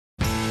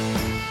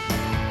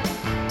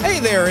Hey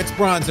there, it's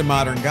Bronze and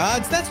Modern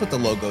Gods. That's what the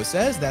logo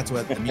says. That's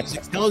what the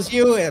music tells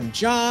you. I'm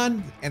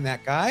John, and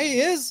that guy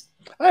is...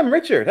 I'm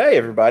Richard. Hey,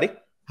 everybody.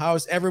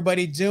 How's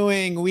everybody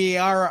doing? We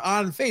are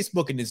on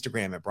Facebook and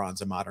Instagram at Bronze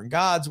and Modern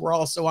Gods. We're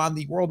also on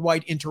the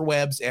worldwide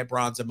interwebs at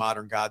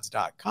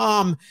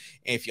bronzeandmoderngods.com.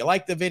 If you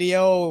like the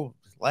video,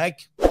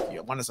 if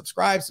you want to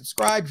subscribe.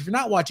 If you're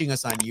not watching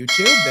us on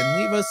YouTube, then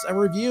leave us a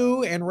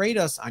review and rate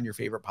us on your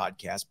favorite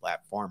podcast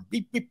platform.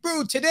 Beep, beep,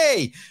 boo.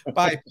 Today,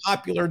 by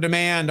popular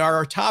demand,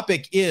 our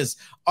topic is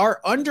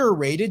our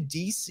underrated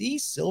DC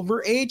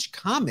Silver Age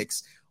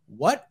comics.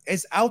 What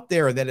is out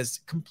there that is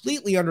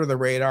completely under the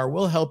radar?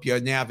 We'll help you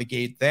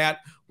navigate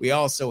that. We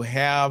also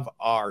have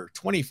our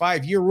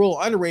 25-year rule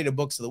underrated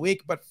books of the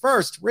week. But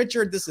first,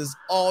 Richard, this is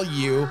all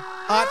you.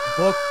 Hot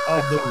book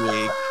of the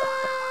week.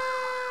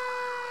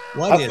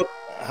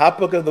 Hot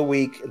book of the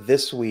week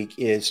this week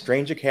is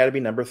Strange Academy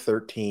number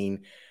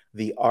 13,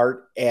 the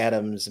Art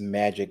Adams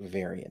Magic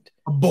variant.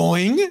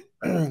 Boing.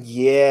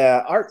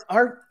 Yeah,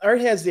 Art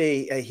has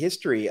a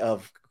history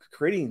of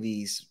creating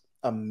these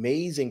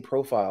amazing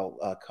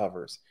profile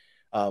covers.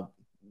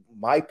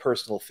 My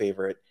personal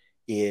favorite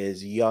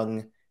is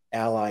Young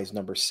Allies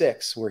number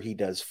 6, where he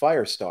does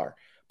Firestar.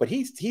 But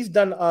he's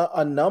done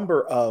a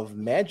number of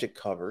Magic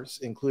covers,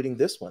 including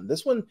this one.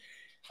 This one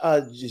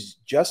is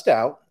just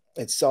out.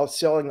 It's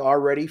selling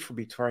already for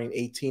between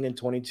 18 and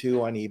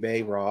 22 on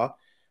eBay raw.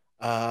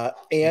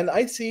 And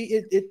I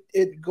see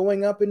it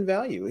going up in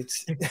value.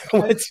 It's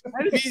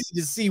easy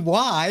to see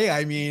why.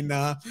 I mean,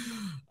 yeah,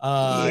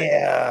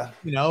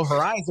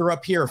 her eyes are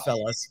up here,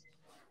 fellas.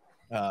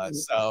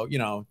 So,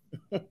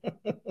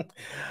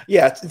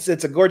 yeah,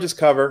 it's a gorgeous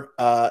cover.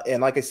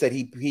 And like I said,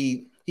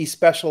 he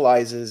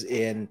specializes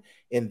in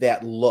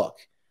that look.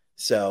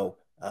 So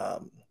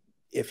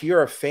if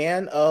you're a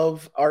fan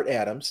of Art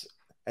Adams,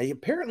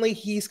 apparently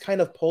he's kind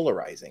of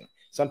polarizing.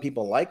 Some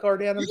people like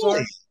Art Adams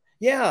art.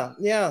 Yeah.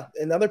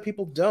 And other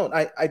people don't.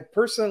 I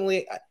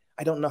personally,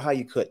 I don't know how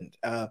you couldn't.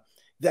 I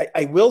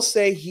will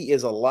say he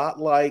is a lot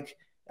like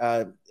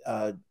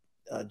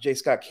J.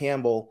 Scott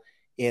Campbell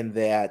in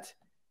that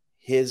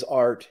his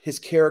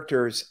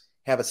characters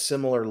have a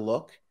similar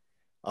look.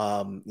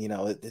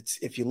 It's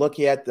if you look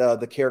at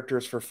the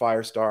characters for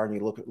Firestar and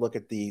you look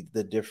at the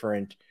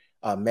different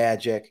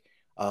Magic,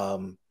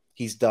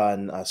 he's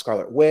done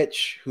Scarlet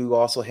Witch, who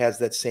also has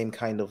that same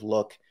kind of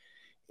look.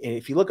 And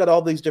if you look at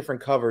all these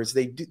different covers,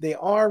 they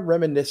are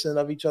reminiscent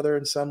of each other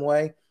in some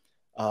way.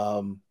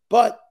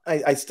 But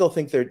I still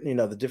think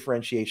the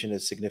differentiation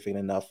is significant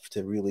enough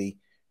to really,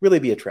 really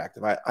be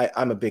attractive.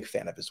 I'm a big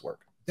fan of his work.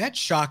 That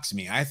shocks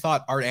me. I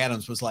thought Art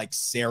Adams was like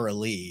Sarah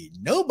Lee.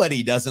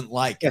 Nobody doesn't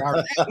like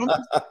Art Adams.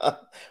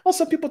 Well,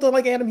 some people don't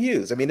like Adam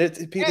Hughes. I mean, there's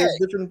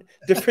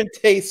different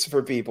tastes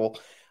for people.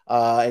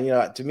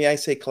 And to me, I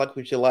say collect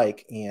what you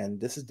like, and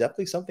this is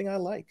definitely something I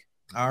like.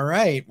 All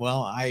right.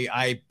 Well,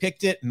 I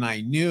picked it, and I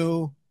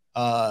knew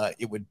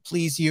it would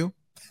please you.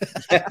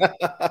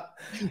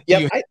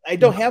 Yeah, I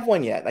don't have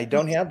one yet. I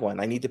don't have one.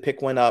 I need to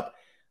pick one up.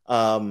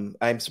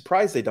 I'm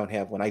surprised they don't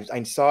have one.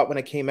 I saw it when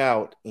it came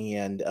out,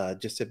 and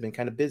just have been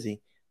kind of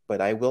busy. But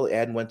I will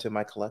add one to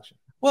my collection.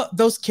 Well,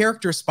 those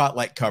character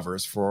spotlight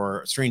covers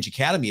for Strange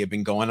Academy have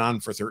been going on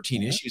for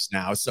 13 issues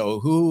now.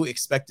 So who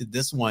expected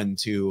this one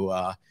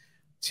to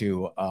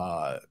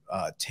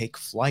take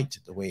flight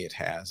the way it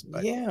has?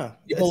 But yeah,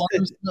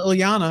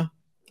 Liliana.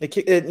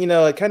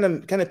 It kind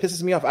of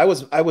pisses me off. I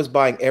was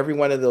buying every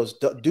one of those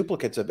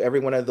duplicates of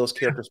every one of those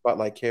character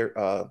spotlight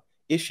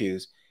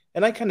issues,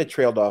 and I kind of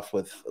trailed off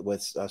with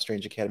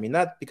Strange Academy.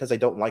 Not because I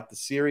don't like the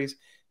series;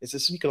 it's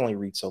just you can only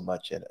read so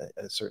much at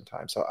a certain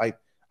time. So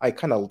I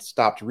kind of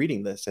stopped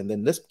reading this, and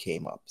then this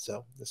came up.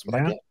 So that's what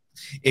I get.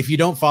 If you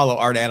don't follow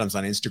Art Adams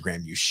on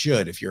Instagram, you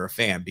should if you're a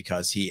fan,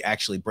 because he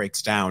actually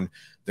breaks down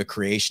the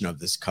creation of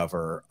this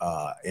cover,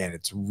 and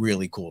it's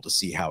really cool to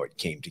see how it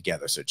came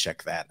together. So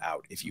check that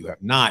out if you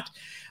have not.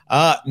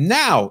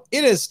 Now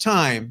it is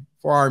time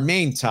for our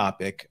main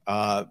topic.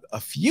 A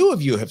few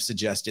of you have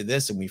suggested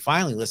this, and we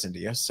finally listened to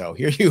you. So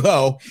here you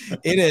go.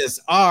 It is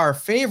our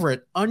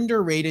favorite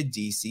underrated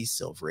DC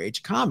Silver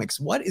Age comics.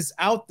 What is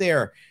out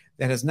there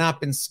that has not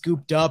been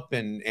scooped up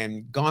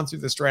and gone through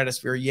the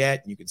stratosphere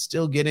yet? You can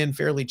still get in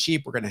fairly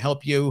cheap. We're going to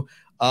help you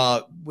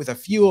with a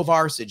few of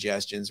our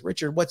suggestions.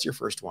 Richard, what's your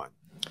first one?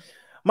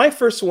 My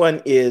first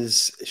one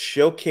is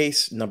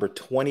Showcase number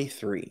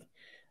 23,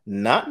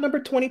 not number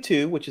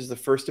 22, which is the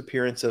first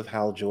appearance of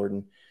Hal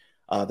Jordan,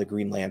 the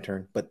Green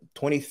Lantern, but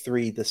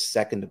 23, the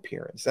second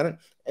appearance. And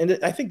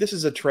I think this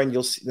is a trend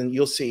you'll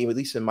see, at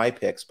least in my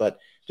picks, but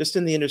just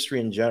in the industry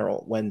in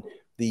general, when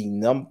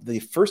the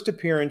first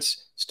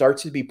appearance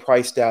starts to be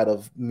priced out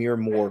of mere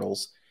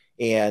mortals,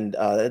 and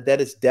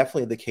that is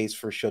definitely the case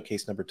for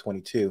Showcase number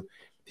 22.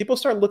 People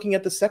start looking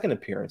at the second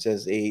appearance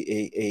as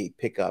a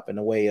pickup and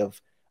a way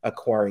of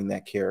acquiring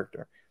that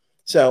character.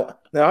 So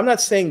now I'm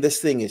not saying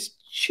this thing is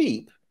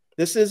cheap.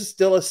 This is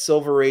still a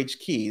Silver Age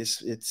key.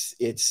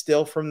 It's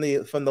still from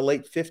the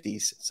late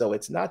 50s, so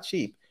it's not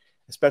cheap,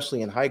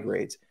 especially in high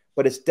grades,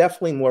 but it's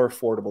definitely more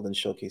affordable than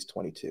Showcase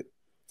 22.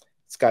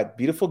 It's got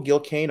beautiful Gil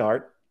Kane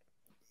art.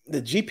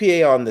 the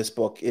GPA on this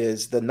book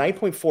is the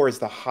 9.4 is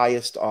the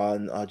highest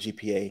on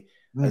GPA.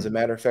 As a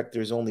matter of fact,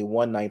 there's only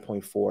one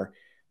 9.4.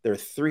 There are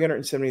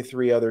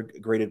 373 other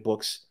graded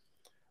books.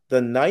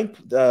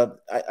 The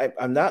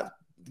I'm not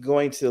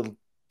going to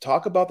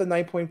talk about the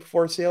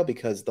 9.4 sale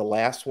because the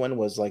last one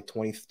was like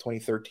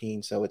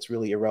 2013, so it's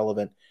really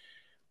irrelevant.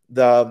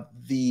 The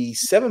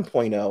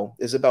 7.0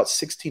 is about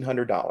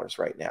 $1,600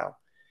 right now,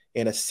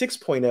 and a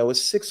 6.0 is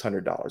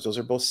 $600. Those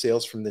are both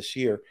sales from this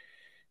year,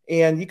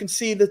 and you can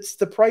see that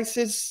the price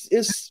is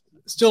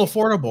still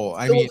affordable.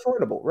 I mean,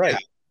 affordable, right?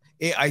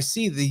 Yeah. I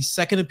see the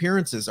second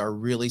appearances are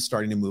really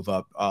starting to move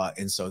up,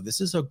 and so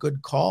this is a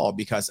good call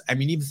because I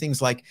mean, even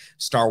things like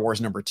Star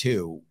Wars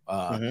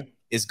 #2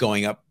 is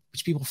going up,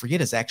 which people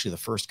forget is actually the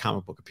first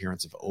comic book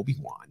appearance of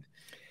Obi-Wan.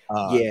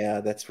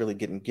 Yeah, that's really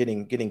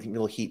getting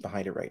real heat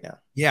behind it right now.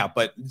 Yeah,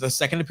 but the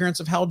second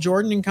appearance of Hal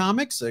Jordan in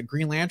comics,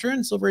 Green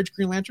Lantern, Silver Age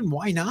Green Lantern,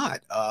 why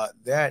not?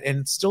 That, and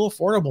it's still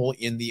affordable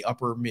in the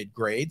upper mid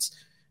grades.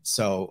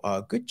 So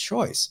good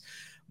choice.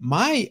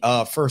 My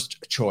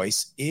first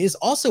choice is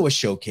also a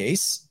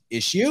showcase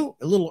issue,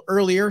 a little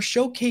earlier,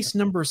 showcase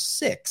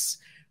 #6,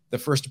 the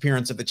first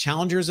appearance of the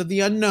Challengers of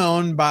the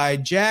Unknown by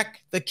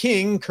Jack the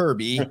King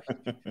Kirby.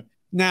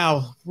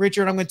 Now,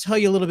 Richard, I'm going to tell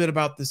you a little bit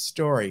about this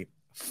story.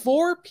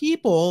 4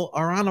 people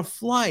are on a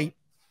flight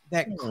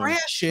that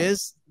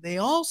crashes. They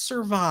all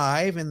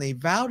survive and they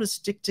vow to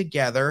stick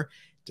together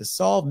to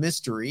solve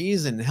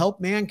mysteries and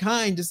help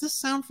mankind. Does this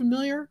sound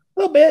familiar?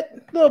 A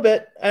little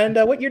bit. And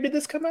what year did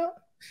this come out?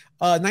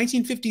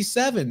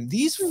 1957.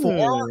 These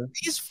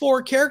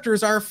four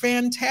characters are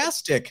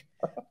fantastic.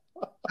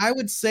 I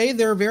would say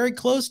they're very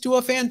close to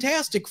a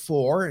Fantastic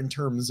Four in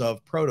terms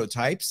of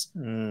prototypes.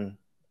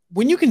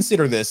 When you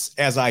consider this,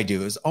 as I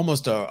do, is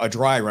almost a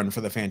dry run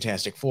for the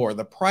Fantastic Four,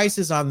 the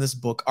prices on this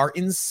book are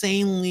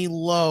insanely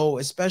low,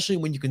 especially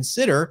when you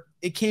consider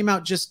it came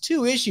out just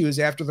 2 issues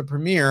after the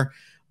premiere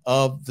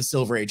of the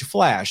Silver Age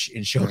Flash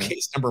in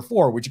showcase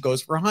 #4, which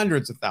goes for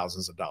hundreds of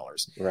thousands of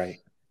dollars. Right.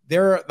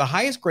 There are the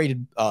highest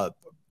graded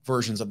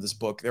versions of this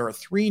book. There are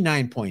 3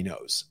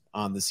 9.0s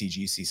on the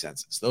CGC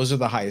census. Those are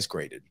the highest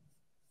graded.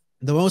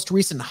 The most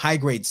recent high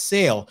grade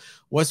sale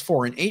was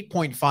for an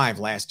 8.5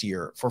 last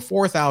year for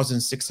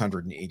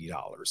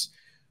 $4,680,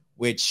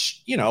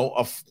 which, you know,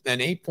 an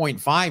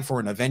 8.5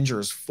 for an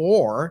Avengers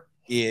 4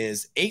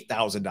 is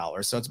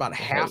 $8,000. So it's about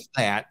half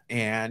that.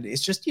 And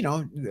it's just, you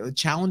know, the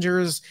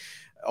Challengers,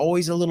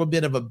 always a little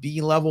bit of a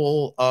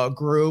B-level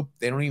group.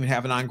 They don't even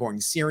have an ongoing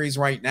series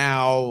right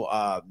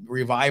now.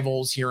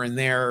 Revivals here and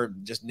there,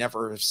 just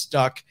never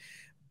stuck.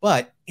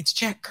 But it's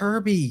Jack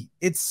Kirby.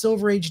 It's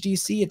Silver Age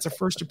DC. It's a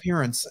first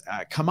appearance.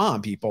 Come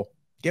on, people.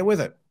 Get with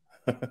it.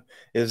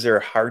 Is there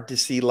Hard to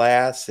See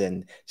Lass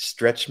and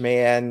Stretch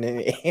Man?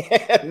 They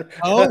have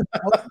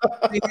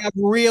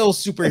real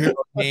superhero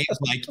names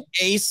like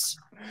Ace,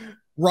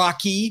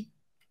 Rocky,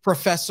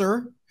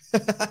 Professor.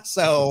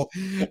 So,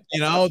 you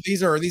know,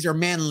 these are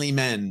manly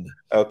men.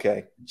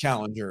 Okay.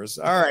 Challengers.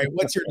 All right.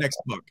 What's your next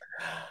book?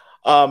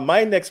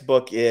 My next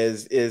book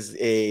is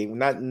a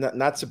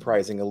not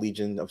surprising, a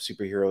Legion of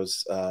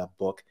Superheroes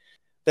book.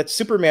 That's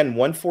Superman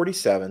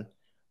 147,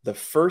 the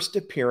first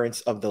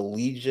appearance of the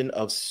Legion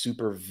of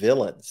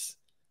Supervillains,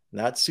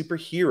 not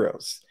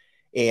superheroes.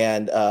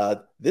 And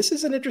this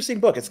is an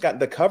interesting book. It's got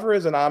the cover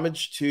as an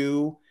homage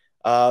to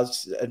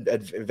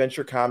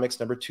Adventure Comics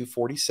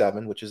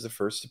 #247, which is the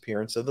first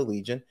appearance of the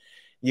Legion.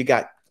 You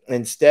got,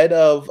 instead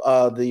of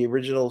the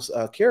original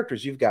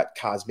characters, you've got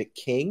Cosmic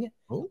King,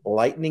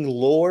 Lightning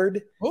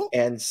Lord,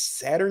 and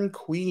Saturn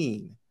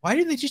Queen. Why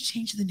didn't they just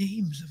change the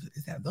names of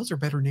that? Those are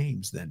better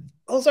names than.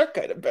 Those are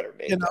kind of better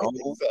names. You know?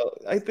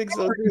 I think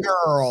so.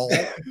 Girl.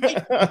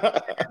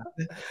 I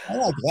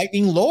like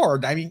Lightning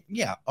Lord. I mean,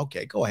 yeah.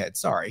 Okay, go ahead.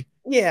 Sorry.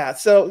 Yeah.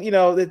 So, you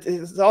know, it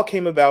all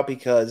came about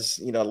because,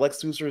 you know,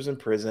 Lex Luthor was in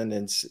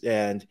prison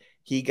and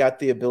he got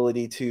the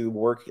ability to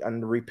work on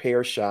the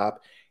repair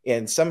shop.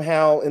 And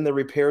somehow in the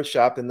repair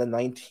shop in the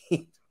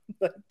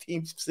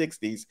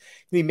 1960s,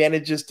 he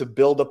manages to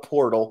build a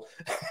portal.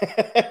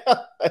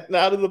 And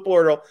out of the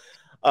portal,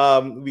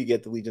 we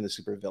get the Legion of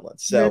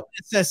Supervillains. So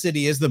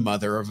necessity is the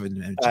mother of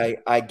invention.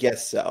 I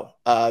guess so.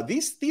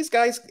 These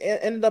guys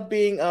ended up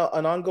being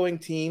an ongoing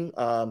team.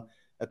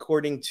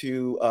 According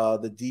to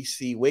the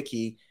DC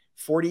Wiki,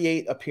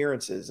 48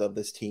 appearances of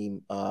this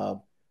team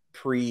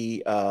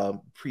pre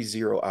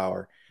 0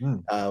 hour,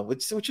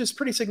 which is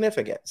pretty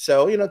significant.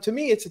 So, you know, to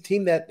me, it's a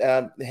team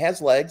that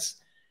has legs.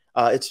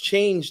 It's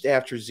changed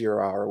after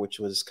 0 hour, which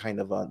was kind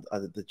of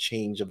the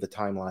change of the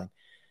timeline.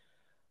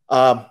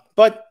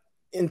 But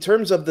in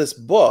terms of this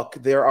book,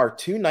 there are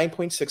 2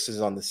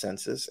 9.6s on the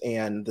census,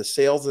 and the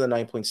sales of the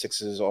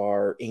 9.6s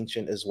are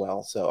ancient as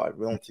well. So I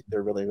don't think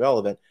they're really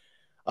relevant.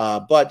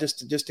 But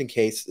just in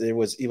case, it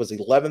was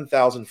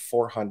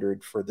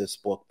 11,400 for this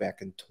book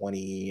back in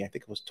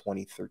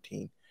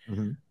 2013.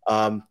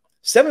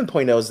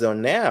 7.0s though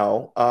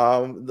now,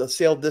 the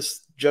sale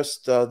this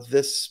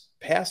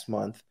past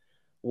month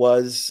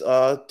was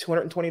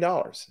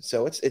 $220.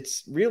 So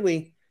it's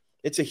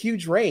a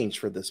huge range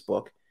for this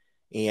book.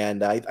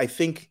 And I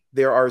think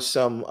there are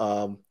some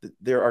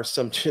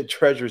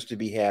treasures to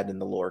be had in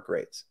the lower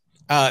grades.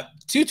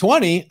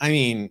 220. I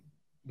mean,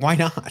 why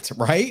not?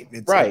 Right?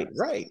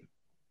 Right.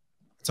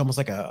 It's almost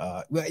like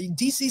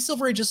DC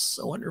Silver Age is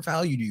so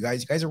undervalued. You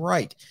guys are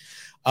right.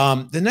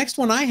 The next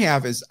one I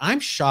have is, I'm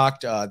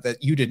shocked that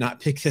you did not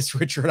pick this,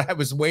 Richard. I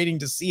was waiting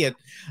to see it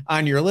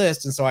on your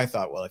list. And so I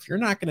thought, well, if you're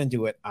not going to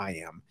do it, I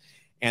am.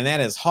 And that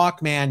is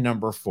Hawkman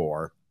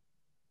 #4,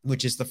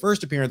 which is the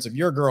first appearance of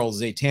your girl,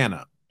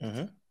 Zatanna.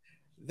 Mm-hmm.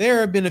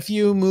 There have been a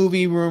few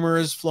movie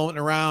rumors floating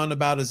around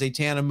about a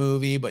Zatanna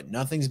movie, but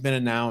nothing's been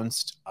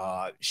announced.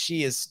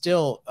 She is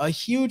still a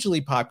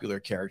hugely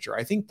popular character.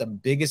 I think the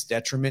biggest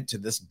detriment to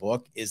this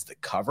book is the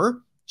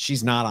cover.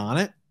 She's not on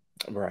it.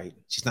 Right.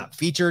 She's not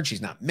featured.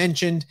 She's not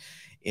mentioned.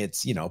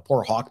 It's,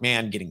 poor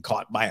Hawkman getting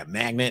caught by a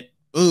magnet.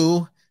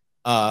 Ooh.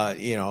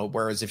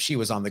 Whereas if she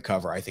was on the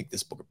cover, I think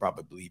this book would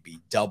probably be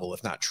double,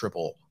 if not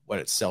triple, what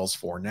it sells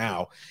for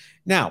now.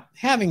 Now,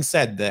 having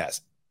said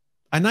this,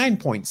 a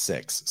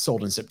 9.6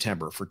 sold in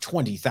September for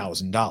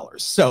 $20,000.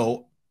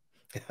 So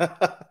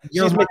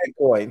your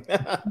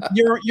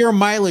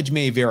mileage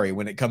may vary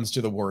when it comes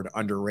to the word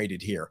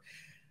underrated here.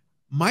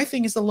 My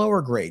thing is the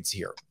lower grades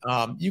here.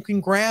 You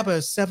can grab a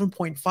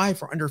 7.5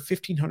 for under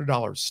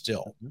 $1,500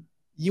 still. Mm-hmm.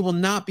 You will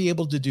not be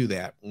able to do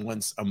that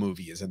once a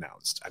movie is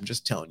announced. I'm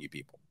just telling you,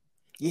 people.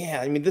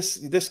 Yeah, I mean,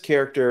 this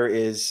character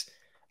is,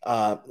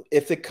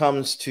 if it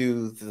comes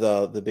to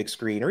the big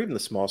screen or even the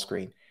small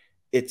screen,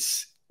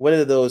 it's one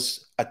of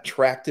those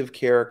attractive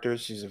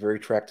characters. She's a very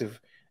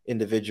attractive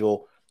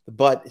individual,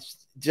 but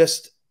it's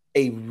just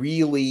a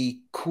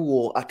really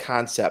cool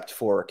concept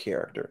for a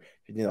character.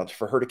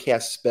 For her to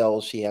cast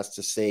spells, she has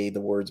to say the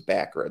words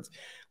backwards,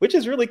 which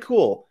is really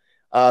cool.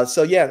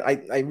 So yeah,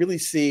 I really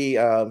see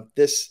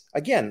this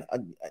again.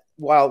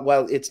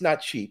 While it's not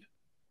cheap,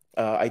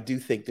 I do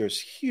think there's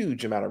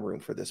huge amount of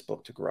room for this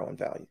book to grow in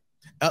value.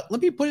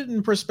 Let me put it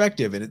in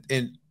perspective.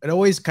 And it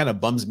always kind of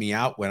bums me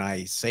out when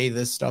I say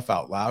this stuff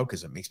out loud,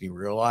 because it makes me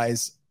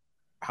realize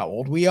how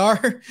old we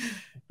are.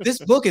 This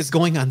book is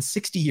going on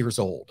 60 years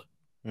old.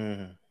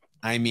 Mm-hmm.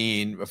 I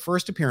mean,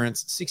 first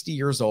appearance, 60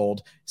 years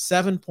old,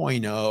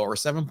 7.0 or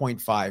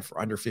 7.5 for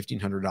under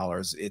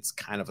 $1,500. It's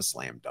kind of a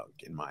slam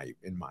dunk in my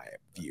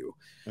view.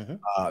 Mm-hmm.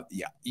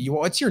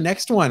 What's your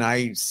next one?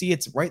 I see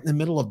it's right in the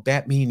middle of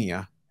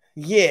Batmania.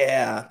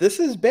 Yeah, this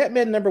is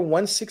Batman number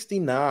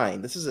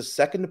 169. This is a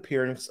second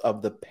appearance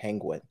of the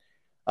Penguin.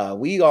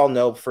 We all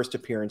know first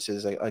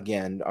appearances,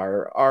 again,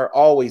 are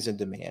always in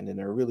demand and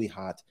are really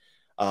hot.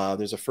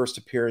 There's a first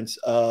appearance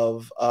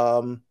of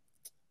the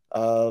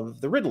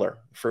Riddler,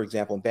 for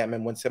example, in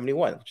Batman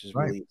 171, which is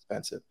really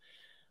expensive.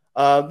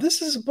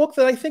 This is a book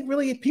that I think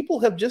really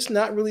people have just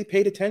not really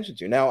paid attention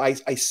to. Now, I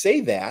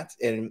say that,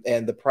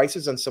 and the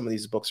prices on some of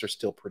these books are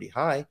still pretty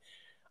high.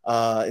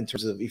 In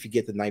terms of if you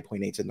get the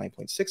 9.8s and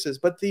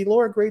 9.6s, but the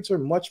lower grades are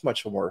much,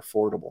 much more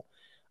affordable.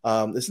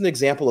 This is an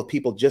example of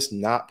people just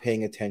not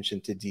paying attention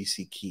to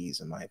DC keys,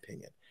 in my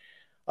opinion.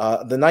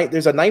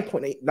 There's a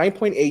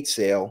 9.8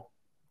 sale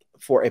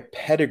for a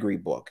Pedigree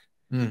book,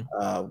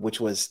 which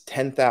was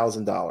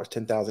 $10,000,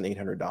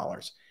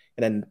 $10,800,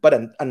 but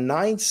a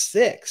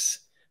 9.6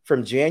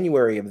 from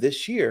January of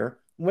this year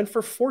went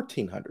for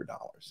 $1,400.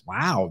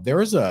 Wow,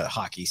 there's a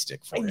hockey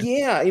stick for it.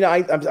 Yeah,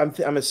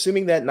 I'm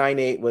assuming that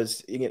 9.8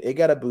 was, it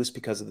got a boost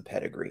because of the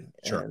Pedigree.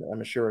 Sure, and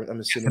I'm assuming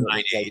it's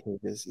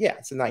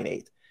a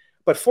 9.8,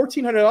 but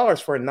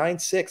 $1,400 for a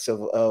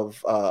 9.6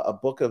 of a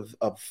book of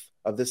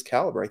this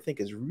caliber, I think,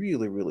 is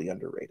really, really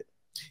underrated.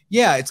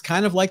 Yeah, it's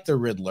kind of like the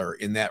Riddler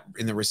in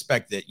the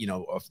respect that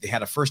if they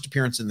had a first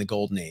appearance in the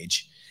Golden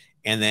Age,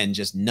 and then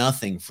just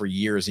nothing for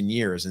years and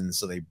years. And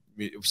so they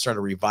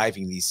started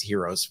reviving these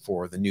heroes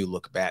for the new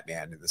look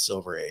Batman in the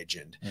Silver Age.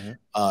 And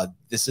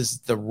this is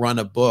the run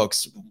of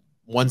books,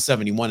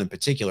 171 in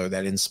particular,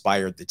 that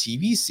inspired the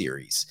TV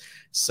series.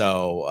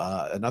 So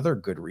another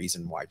good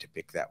reason why to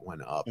pick that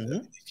one up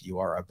if you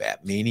are a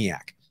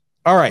Batmaniac.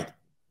 All right.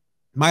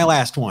 My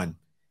last one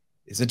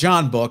is a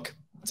John book.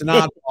 It's an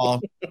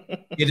oddball.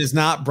 It is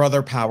not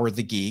Brother Power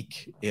the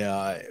Geek.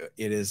 It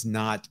is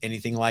not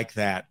anything like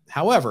that.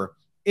 However,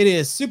 it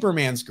is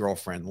Superman's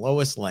girlfriend,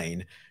 Lois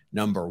Lane,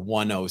 number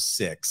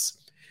 106.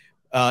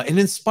 An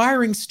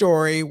inspiring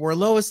story where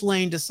Lois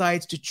Lane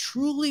decides to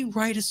truly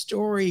write a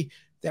story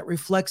that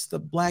reflects the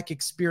Black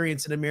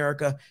experience in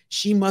America.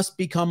 She must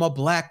become a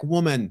Black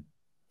woman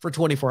for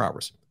 24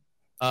 hours.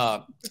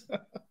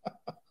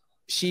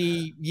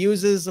 She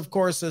uses, of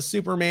course, a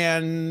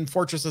Superman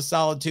Fortress of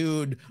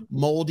Solitude,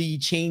 moldy,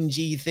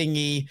 changey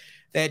thingy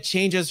that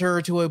changes her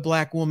to a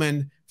Black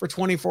woman for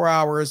 24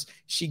 hours.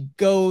 She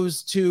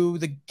goes to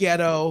the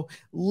ghetto,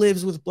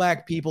 lives with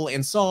Black people,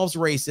 and solves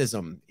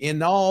racism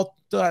in all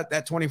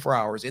that 24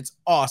 hours. It's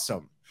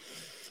awesome.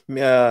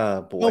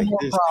 Yeah, boy. No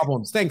more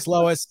problems. Thanks,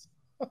 Lois.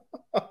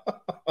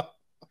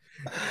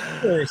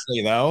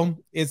 Seriously, though,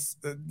 it's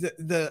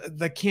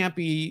the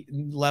campy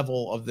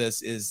level of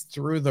this is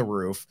through the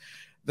roof.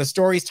 The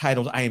story's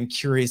titled I Am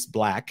Curious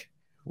Black,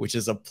 which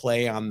is a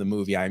play on the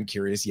movie I Am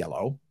Curious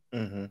Yellow.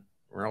 Mm-hmm.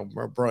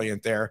 We're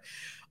brilliant there.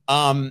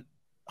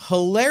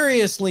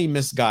 hilariously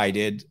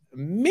misguided.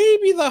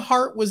 Maybe the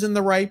heart was in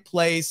the right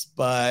place,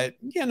 but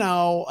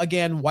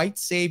again, white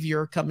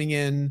savior coming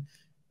in.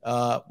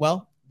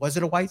 Well, was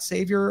it a white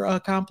savior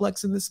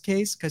complex in this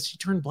case? Because she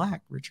turned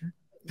black, Richard.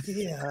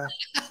 Yeah.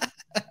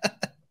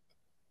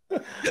 I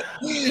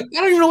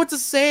don't even know what to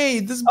say.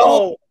 This book.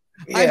 Oh,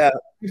 yeah.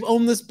 I've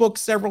owned this book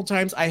several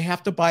times. I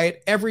have to buy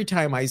it every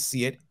time I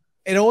see it.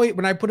 It always,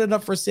 when I put it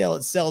up for sale,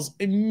 it sells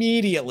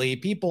immediately.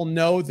 People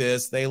know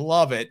this. They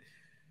love it.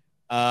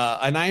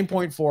 A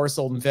 9.4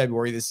 sold in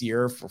February this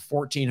year for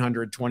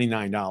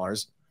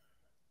 $1,429.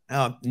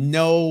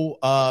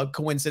 No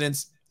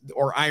coincidence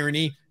or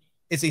irony.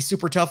 It's a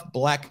super tough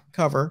black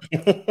cover.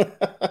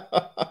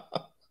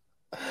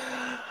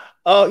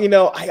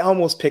 Oh, I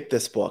almost picked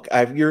this book.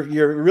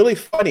 You're really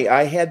funny.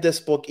 I had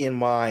this book in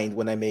mind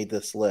when I made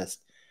this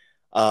list.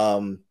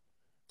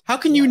 How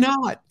can you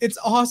not? It's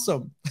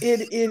awesome.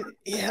 It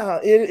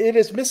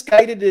is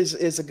misguided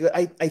is a good.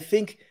 I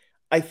think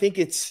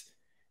it's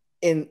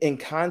in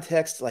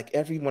context. Like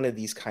every one of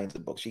these kinds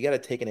of books, you got to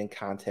take it in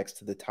context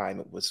to the time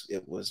it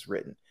was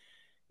written,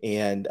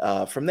 and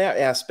from that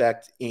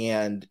aspect,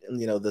 and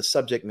the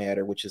subject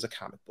matter, which is a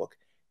comic book.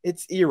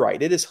 You're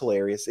right. It is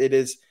hilarious. It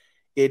is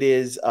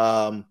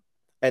an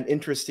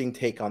interesting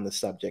take on the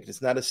subject.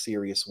 It's not a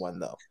serious one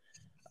though.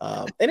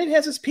 And it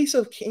has this piece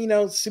of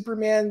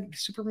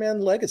Superman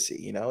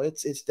legacy.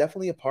 It's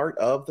definitely a part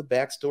of the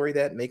backstory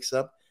that makes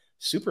up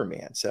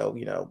Superman. So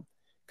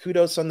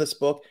kudos on this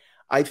book.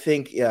 I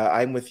think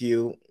I'm with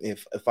you.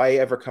 If I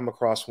ever come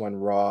across one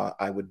raw,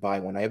 I would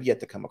buy one. I have yet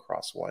to come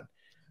across one.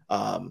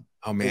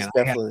 Oh man,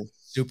 I had a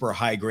super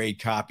high grade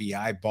copy.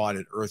 I bought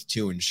at Earth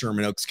 2 in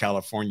Sherman Oaks,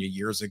 California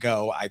years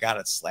ago. I got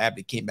it slabbed.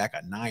 It came back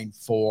a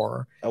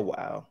 9.4. Oh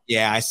wow.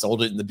 Yeah, I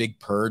sold it in the Big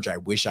Purge. I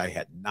wish I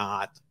had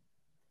not.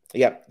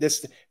 Yeah,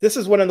 this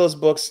is one of those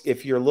books.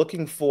 If you're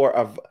looking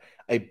for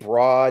a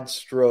broad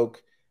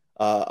stroke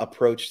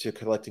approach to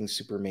collecting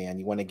Superman,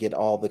 you want to get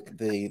all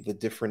the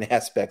different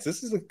aspects.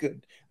 This is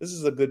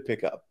a good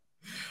pickup.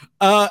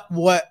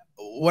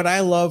 What I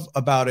love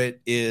about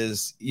it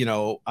is,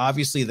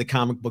 obviously the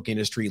comic book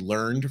industry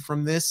learned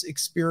from this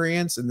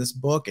experience in this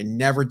book and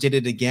never did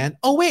it again.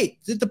 Oh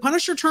wait, did the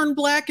Punisher turn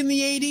black in the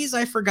 80s?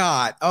 I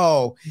forgot.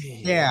 Oh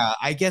yeah,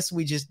 I guess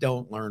we just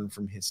don't learn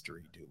from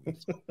history, do we?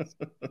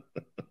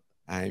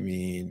 I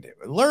mean,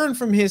 learn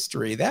from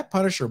history. That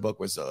Punisher book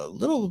was a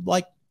little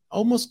like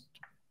almost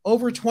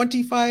over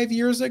 25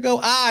 years ago.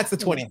 It's the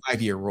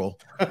 25-year rule.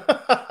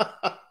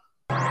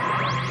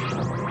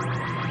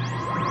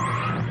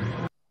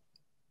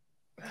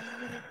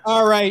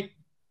 All right.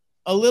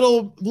 A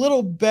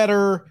little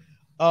better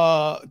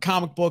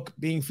comic book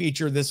being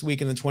featured this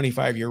week in the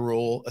 25-year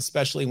rule,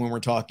 especially when we're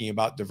talking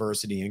about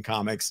diversity in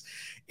comics.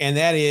 And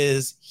that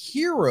is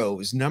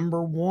Heroes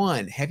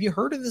 #1. Have you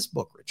heard of this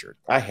book, Richard?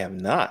 I have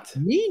not.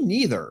 Me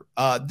neither.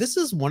 This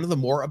is one of the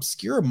more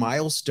obscure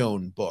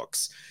Milestone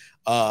books.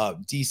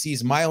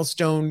 DC's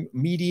Milestone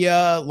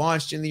Media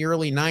launched in the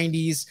early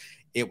 90s.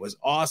 It was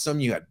awesome.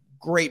 You had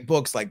great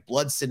books like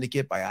Blood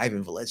Syndicate by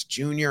Ivan Velez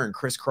Jr. and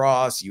Chris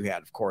Cross. You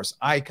had, of course,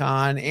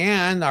 Icon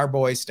and our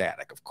boy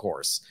Static, of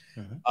course.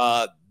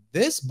 Mm-hmm.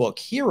 This book,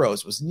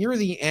 Heroes, was near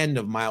the end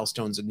of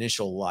Milestone's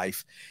initial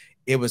life.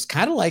 It was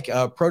kind of like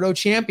Proto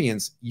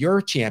Champions,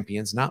 your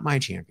champions, not my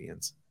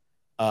champions.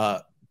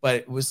 But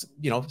it was,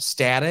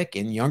 Static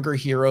and younger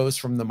heroes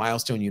from the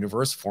Milestone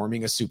universe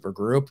forming a super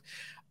group.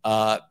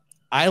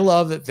 I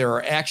love that there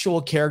are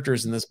actual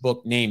characters in this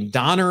book named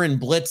Donner and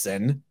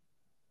Blitzen,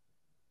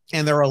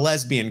 and they're a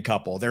lesbian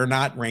couple. They're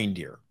not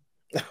reindeer.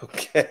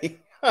 Okay.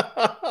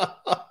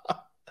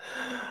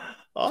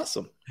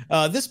 Awesome.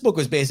 This book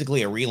was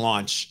basically a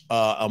relaunch,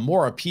 a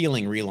more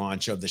appealing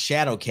relaunch of the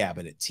Shadow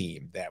Cabinet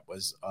team. That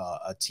was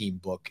a team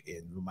book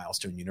in the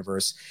Milestone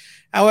universe.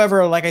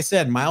 However, like I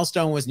said,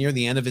 Milestone was near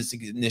the end of its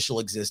initial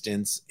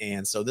existence.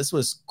 And so this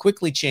was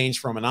quickly changed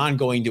from an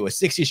ongoing to a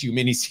 6-issue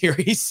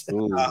miniseries.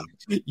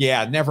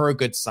 Yeah, never a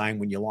good sign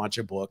when you launch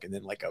a book and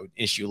then like an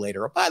issue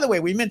later. By the way,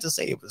 we meant to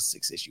say it was a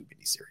 6-issue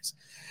miniseries.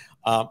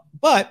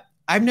 But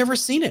I've never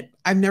seen it.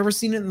 I've never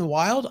seen it in the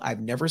wild. I've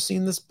never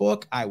seen this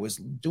book. I was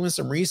doing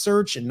some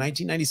research in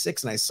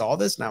 1996 and I saw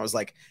this and I was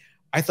like,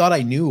 I thought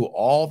I knew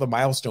all the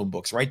Milestone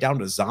books right down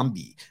to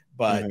Zombie,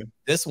 but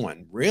this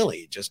one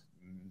really just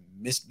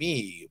missed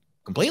me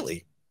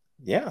completely.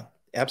 Yeah,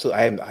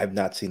 absolutely. I've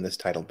not seen this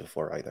title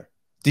before either.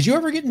 Did you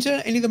ever get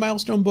into any of the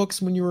Milestone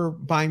books when you were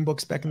buying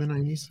books back in the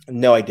 90s?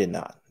 No, I did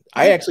not.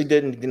 I actually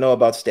didn't know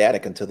about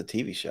Static until the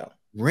TV show.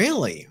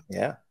 Really?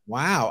 Yeah.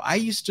 Wow. I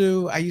used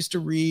to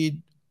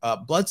read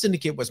Blood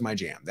Syndicate was my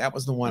jam. That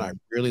was the one I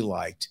really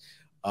liked.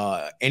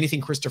 Anything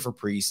Christopher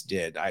Priest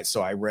did. I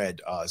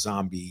read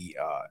Zombie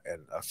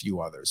and a few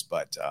others,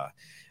 but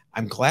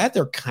I'm glad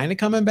they're kind of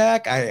coming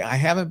back. I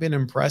haven't been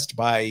impressed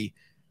by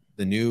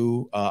the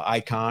new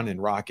Icon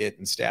and Rocket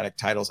and Static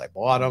titles. I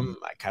bought them.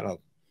 I kind of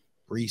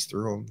breezed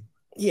through them.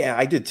 Yeah,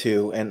 I did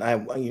too. And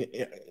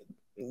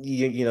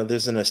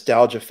there's a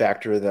nostalgia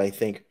factor that I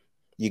think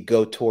you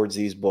go towards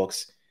these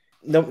books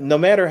no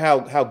matter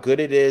how good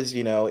it is,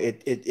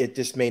 it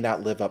just may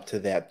not live up to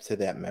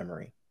that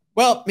memory.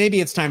 Well,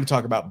 maybe it's time to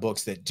talk about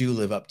books that do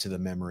live up to the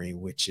memory,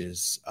 which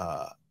is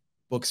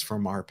books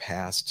from our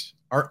past,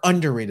 our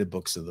underrated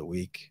books of the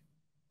week.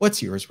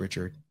 What's yours,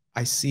 Richard?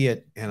 I see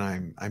it, and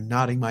I'm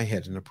nodding my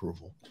head in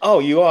approval. Oh,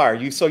 you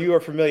are. So you are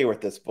familiar with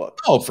this book?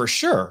 Oh, for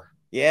sure.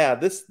 Yeah,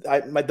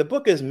 the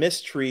book is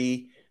Miss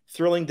Tree,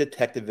 Thrilling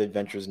Detective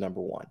Adventures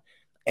 #1.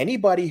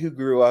 Anybody who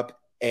grew up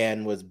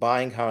and was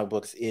buying comic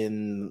books this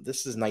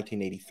is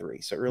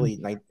 1983, so early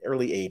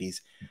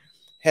 80s,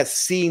 has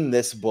seen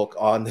this book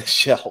on the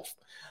shelf.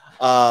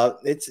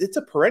 It's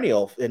a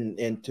perennial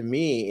to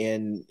me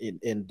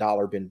in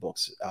dollar bin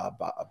books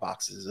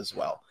boxes as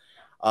well.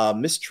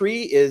 Miss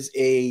Tree is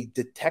a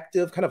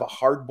detective, kind of a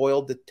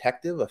hard-boiled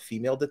detective, a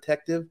female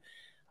detective.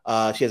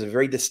 She has a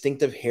very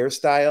distinctive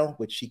hairstyle,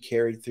 which she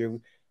carried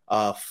through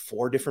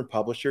 4 different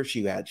publishers.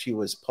 She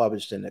was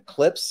published in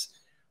Eclipse,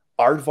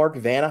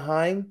 Aardvark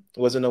Vanaheim,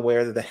 wasn't aware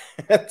of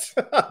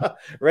that,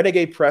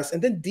 Renegade Press,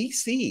 and then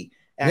DC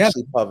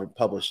actually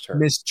published her.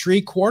 Miss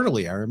Tree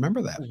Quarterly, I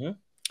remember that.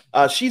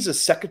 Mm-hmm. She's a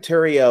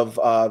secretary of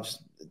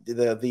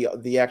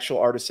the actual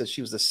artist says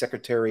she was the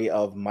secretary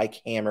of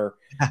Mike Hammer,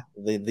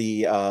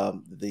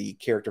 the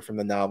character from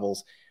the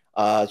novels.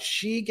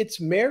 She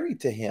gets married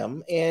to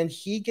him, and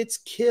he gets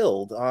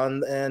killed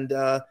and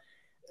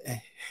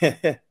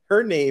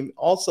her name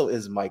also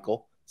is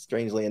Michael,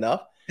 strangely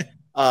enough.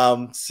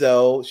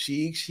 So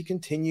she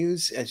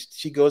continues, and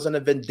she goes on a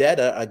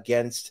vendetta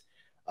against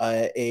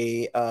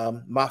a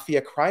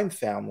mafia crime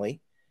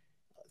family.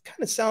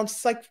 Kind of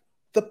sounds like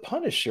The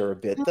Punisher a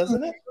bit,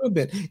 doesn't it? A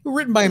bit.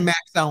 Written by Max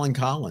Allan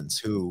Collins,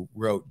 who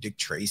wrote Dick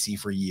Tracy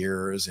for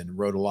years and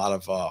wrote a lot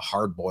of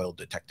hard-boiled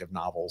detective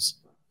novels.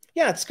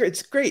 Yeah, it's great.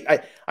 It's great.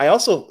 I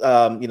also,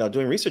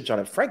 doing research on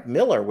it, Frank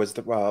Miller was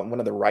one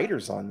of the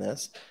writers on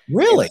this.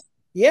 Really?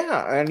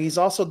 And he's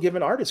also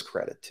given artist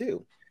credit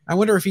too. I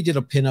wonder if he did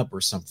a pinup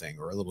or something,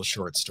 or a little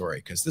short story,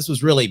 because this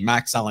was really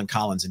Max Allan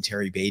Collins and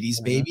Terry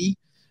Beatty's baby.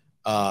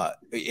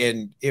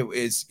 And it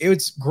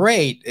was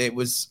great. It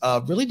was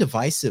really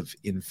divisive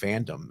in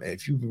fandom.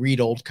 If you read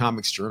old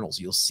comics journals,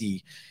 you'll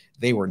see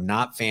they were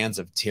not fans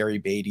of Terry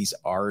Beatty's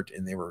art,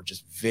 and they were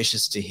just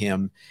vicious to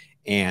him.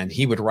 And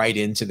he would write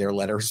into their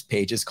letters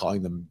pages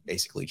calling them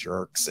basically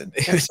jerks. And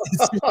it's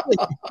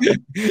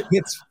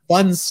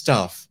fun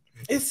stuff.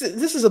 This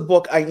is a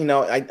book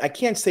I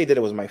can't say that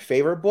it was my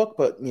favorite book,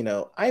 but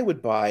I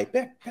would buy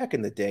back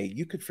in the day.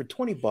 You could, for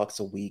 $20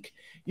 a week,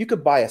 you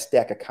could buy a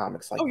stack of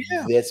comics like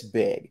this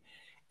big.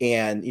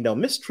 And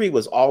Miss Tree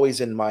was always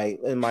in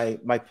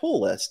my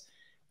pull list,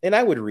 and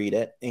I would read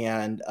it.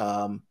 And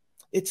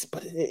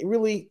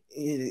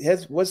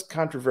it was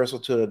controversial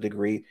to a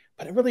degree,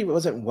 but it really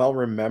wasn't well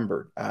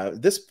remembered.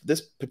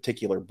 This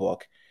particular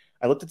book,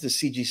 I looked at the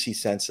CGC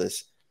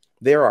census.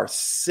 There are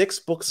 6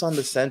 books on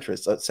the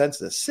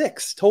census,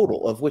 6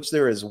 total, of which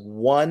there is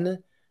one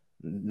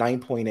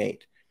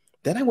 9.8.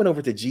 Then I went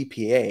over to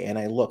GPA and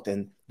I looked,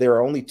 and there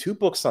are only 2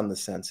 books on the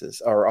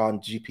census or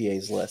on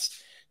GPA's list.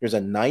 There's a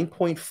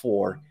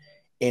 9.4,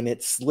 and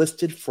it's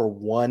listed for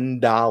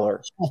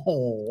 $1.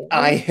 Oh.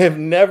 I have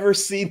never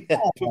seen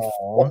that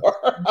before.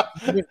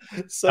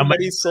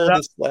 Somebody sold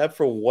a slab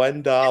for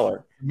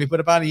 $1. We put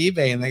it on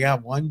eBay and they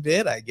got one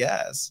bid, I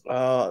guess.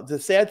 The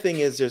sad thing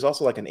is there's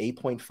also like an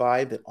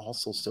 8.5 that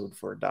also sold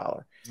for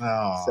 $1.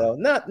 Oh. So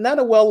not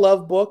a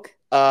well-loved book.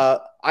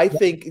 I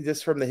think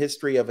just from the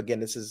history of, again,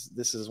 this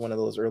is one of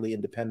those early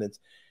independents.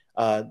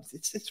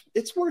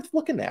 It's worth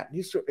looking at.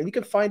 You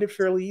can find it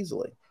fairly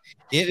easily.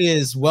 It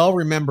is well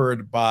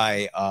remembered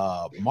by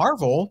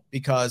Marvel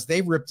because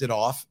they ripped it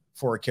off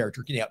for a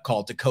character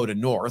called Dakota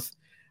North.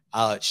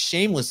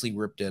 Shamelessly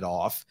ripped it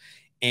off.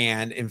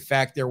 And in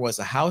fact, there was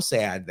a house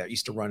ad that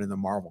used to run in the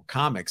Marvel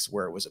comics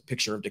where it was a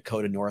picture of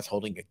Dakota North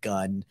holding a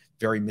gun,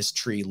 very Miss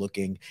Tree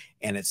looking,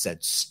 and it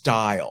said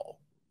style,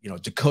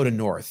 Dakota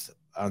North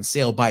on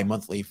sale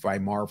bi-monthly by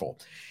Marvel.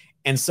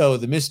 And so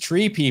the Miss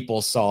Tree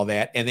people saw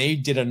that, and they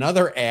did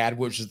another ad,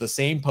 which is the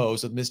same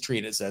pose with Miss Tree,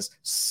 and it says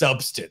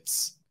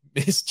substance,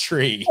 Miss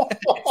Tree.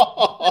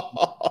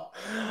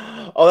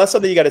 Oh, that's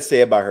something you got to say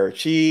about her.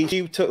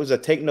 She was a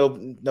take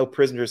no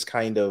prisoners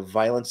kind of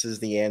violence is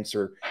the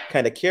answer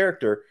kind of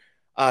character,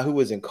 who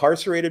was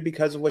incarcerated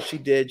because of what she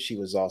did. She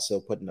was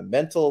also put in a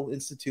mental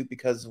institute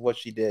because of what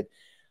she did.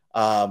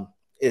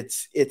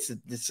 It's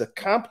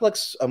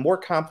a more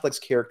complex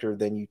character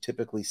than you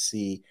typically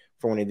see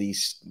for one of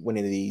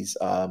these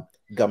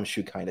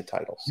gumshoe kind of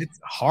titles. It's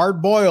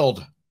hard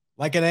boiled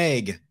like an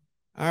egg.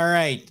 All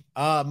right.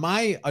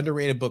 My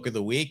underrated book of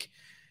the week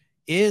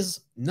is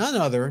none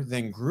other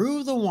than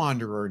Gru the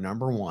Wanderer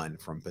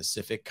 #1 from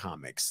Pacific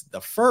Comics, the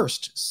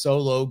first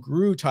solo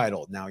Gru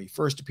title. Now, he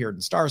first appeared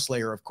in Star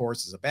Slayer, of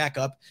course, as a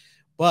backup,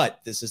 but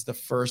this is the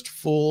first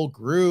full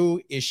Gru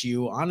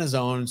issue on his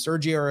own.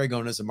 Sergio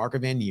Aragones and Marco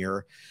Van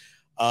Nier.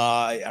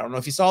 I don't know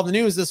if you saw the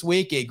news this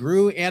week. A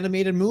Gru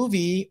animated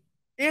movie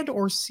and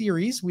or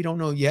series, we don't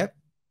know yet,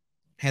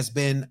 has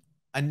been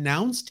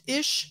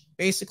announced-ish.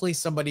 Basically,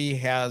 somebody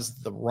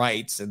has the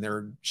rights and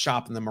they're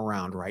shopping them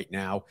around right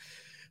now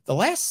The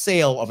last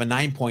sale of a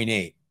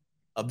 9.8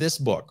 of this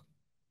book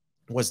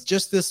was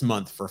just this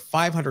month for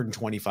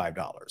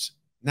 $525.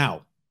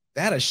 Now,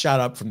 that has shot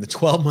up from the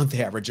 12-month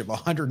average of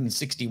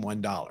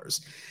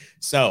 $161.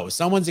 So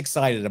someone's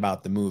excited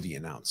about the movie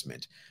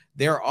announcement.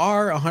 There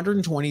are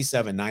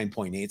 127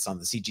 9.8s on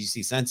the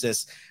CGC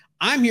census.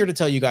 I'm here to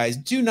tell you guys,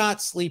 do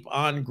not sleep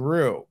on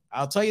Gru.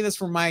 I'll tell you this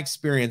from my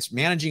experience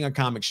managing a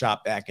comic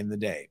shop back in the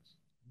day.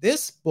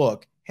 This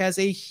book has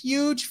a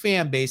huge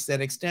fan base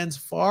that extends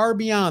far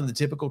beyond the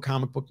typical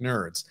comic book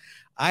nerds.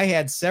 I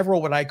had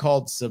several what I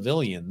called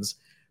civilians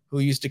who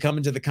used to come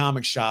into the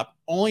comic shop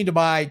only to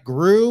buy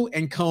Gru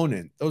and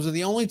Conan. Those are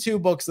the only two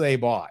books they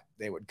bought.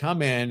 They would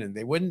come in and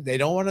they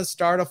don't want to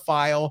start a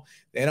file.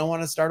 They don't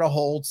want to start a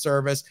hold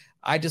service.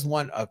 I just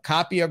want a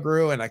copy of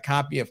Gru and a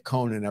copy of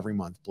Conan every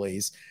month,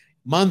 please.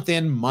 Month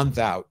in, month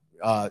out.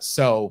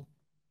 So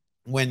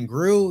when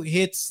Gru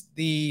hits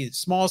the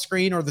small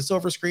screen or the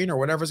silver screen or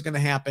whatever's going to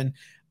happen,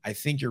 I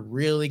think you're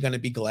really going to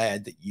be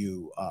glad that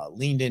you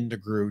leaned into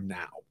Gru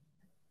now.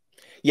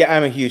 Yeah,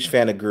 I'm a huge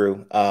fan of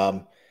Gru.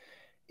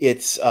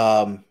 It's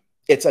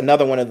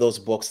another one of those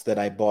books that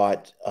I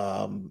bought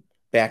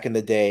back in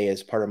the day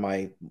as part of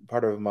my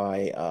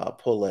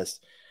pull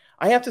list.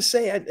 I have to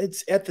say,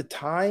 it's at the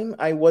time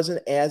I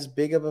wasn't as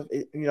big of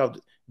a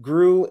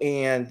Gru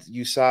and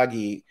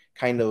Usagi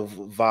kind of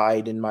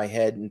vied in my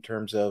head in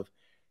terms of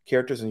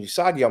characters, and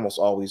Usagi almost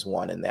always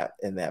won in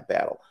that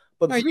battle.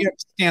 But no, you have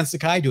Stan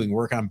Sakai doing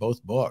work on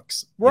both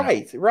books,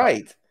 right?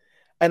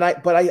 And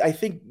I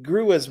think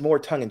Gru is more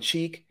tongue in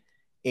cheek.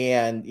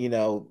 And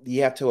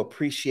you have to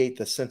appreciate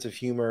the sense of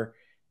humor,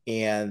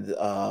 and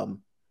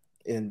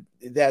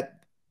that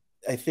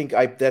I think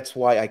that's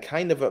why I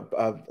kind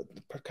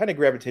of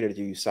gravitated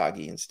to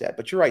Usagi instead.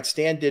 But you're right,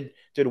 Stan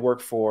did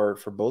work for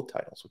both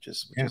titles, which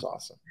is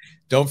awesome.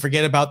 Don't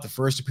forget about the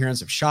first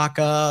appearance of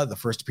Shaka, the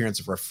first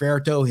appearance of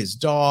Roberto, his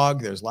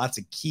dog. There's lots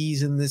of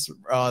keys in these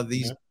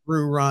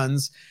Gru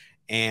runs.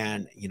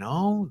 And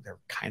they're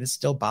kind of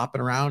still bopping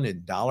around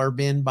in dollar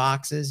bin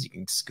boxes. You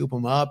can scoop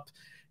them up.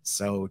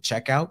 So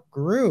check out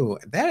Gru.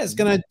 That is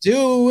going to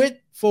do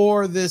it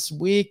for this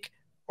week,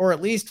 or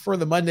at least for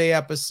the Monday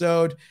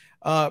episode.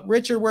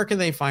 Richard, where can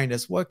they find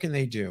us? What can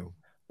they do?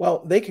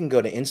 Well, they can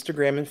go to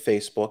Instagram and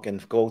Facebook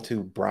and go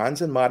to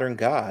Bronze and Modern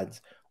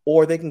Gods,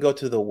 or they can go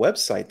to the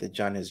website that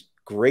John has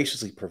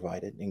graciously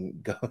provided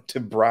and go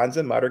to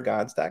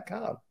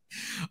bronzeandmoderngods.com.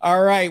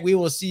 All right. We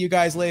will see you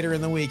guys later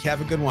in the week.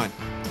 Have a good one.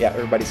 Yeah,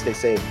 everybody stay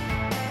safe.